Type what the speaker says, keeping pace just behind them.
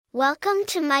Welcome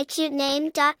to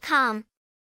mycutename.com.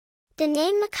 The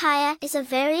name Makiah is a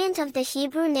variant of the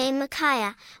Hebrew name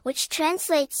Makiah, which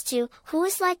translates to, who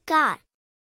is like God.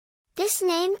 This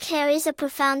name carries a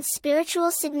profound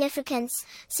spiritual significance,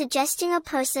 suggesting a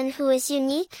person who is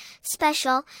unique,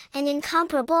 special, and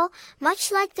incomparable, much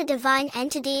like the divine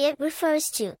entity it refers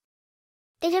to.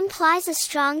 It implies a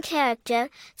strong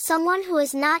character, someone who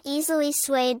is not easily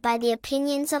swayed by the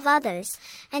opinions of others,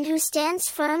 and who stands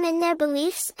firm in their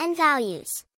beliefs and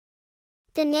values.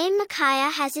 The name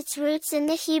Makiah has its roots in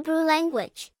the Hebrew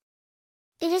language.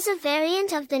 It is a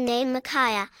variant of the name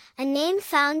Makiah, a name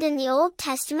found in the Old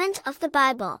Testament of the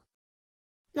Bible.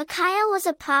 Makiah was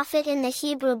a prophet in the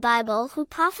Hebrew Bible who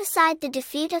prophesied the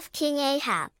defeat of King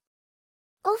Ahab.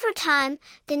 Over time,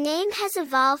 the name has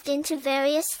evolved into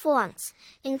various forms,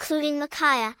 including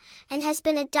Makiah, and has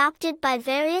been adopted by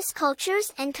various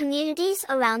cultures and communities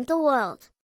around the world.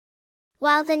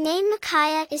 While the name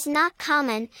Makiah is not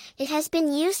common, it has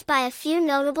been used by a few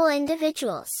notable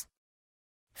individuals.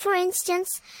 For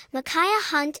instance, Makiah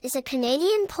Hunt is a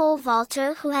Canadian pole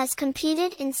vaulter who has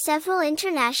competed in several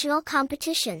international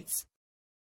competitions.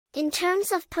 In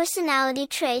terms of personality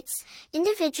traits,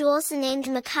 individuals named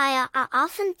Makiah are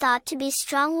often thought to be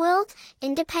strong-willed,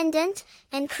 independent,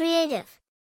 and creative.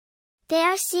 They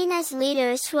are seen as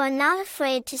leaders who are not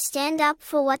afraid to stand up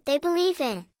for what they believe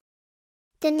in.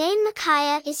 The name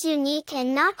Makiah is unique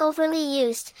and not overly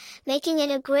used, making it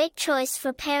a great choice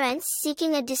for parents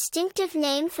seeking a distinctive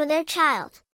name for their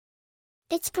child.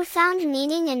 Its profound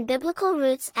meaning and biblical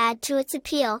roots add to its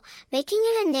appeal, making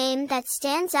it a name that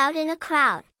stands out in a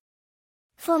crowd.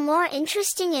 For more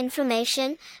interesting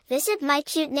information, visit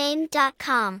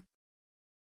mycutename.com.